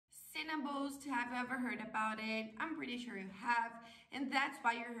Synaboost, have you ever heard about it? I'm pretty sure you have, and that's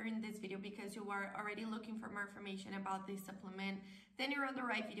why you're here in this video, because you are already looking for more information about this supplement. Then you're on the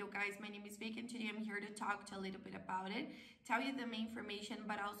right video, guys. My name is Vic, and today I'm here to talk a little bit about it, tell you the main information,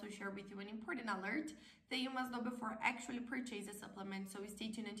 but also share with you an important alert that you must know before actually purchase a supplement, so stay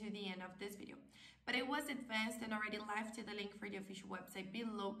tuned until the end of this video. But it was advanced and already left the link for the official website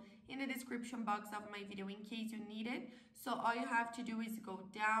below in the description box of my video in case you need it. So all you have to do is go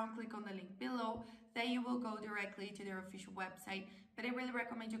down, click on the link below, then you will go directly to their official website. But I really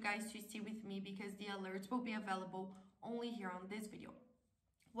recommend you guys to stay with me because the alerts will be available only here on this video.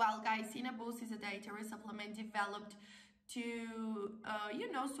 Well, guys, Synaboost is a dietary supplement developed to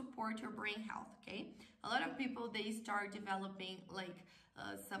support your brain health. Okay, a lot of people, they start developing like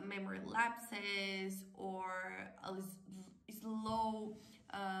some memory lapses or a slow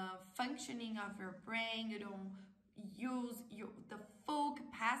functioning of your brain. You don't use the full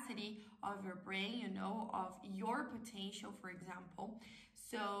capacity of your brain, of your potential, for example.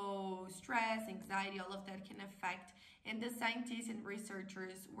 So stress, anxiety, all of that can affect. And the scientists and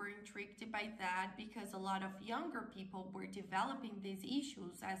researchers were intrigued by that because a lot of younger people were developing these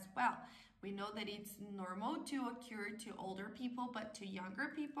issues as well. We know that it's normal to occur to older people, but to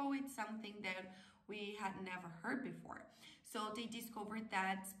younger people, it's something that we had never heard before. So they discovered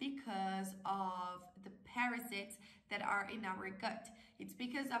that's because of the parasites that are in our gut. It's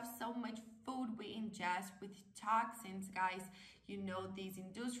because of so much food we ingest with toxins, guys. These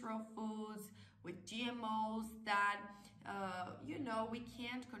industrial foods with GMOs that, we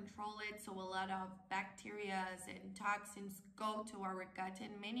can't control it. So a lot of bacteria and toxins go to our gut,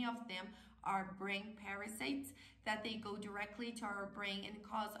 and many of them are brain parasites that they go directly to our brain and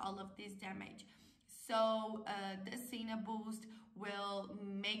cause all of this damage. So the Synaboost will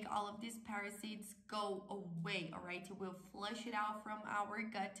make all of these parasites go away, all right? It will flush it out from our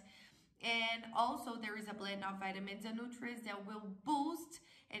gut. And also there is a blend of vitamins and nutrients that will boost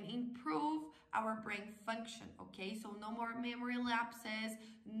and improve our brain function, okay? So no more memory lapses,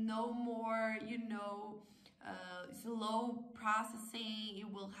 no more, slow processing. You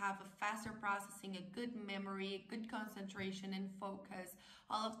will have a faster processing, a good memory, good concentration and focus,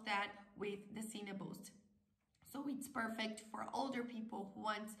 all of that with the Synaboost. So it's perfect for older people who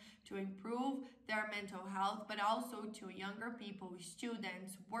want to improve their mental health, but also to younger people,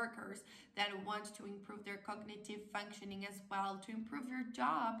 students, workers that want to improve their cognitive functioning as well, to improve your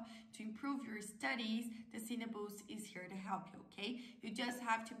job, to improve your studies. The Synaboost is here to help you, okay? You just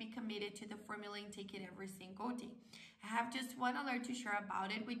have to be committed to the formula and take it every single day. I have just one alert to share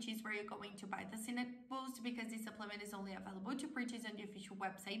about it, which is where you're going to buy the Synaboost, because this supplement is only available to purchase on the official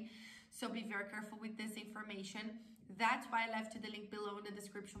website. So be very careful with this information. That's why I left the link below in the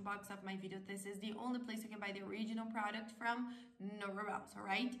description box of my video. This is the only place you can buy the original product from, nowhere else, all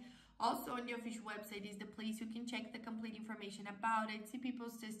right? Also on the official website is the place you can check the complete information about it, see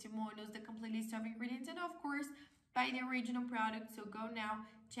people's testimonials, the complete list of ingredients, and of course, buy the original product. So go now,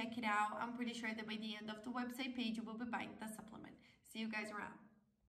 check it out. I'm pretty sure that by the end of the website page, you will be buying the supplement. See you guys around.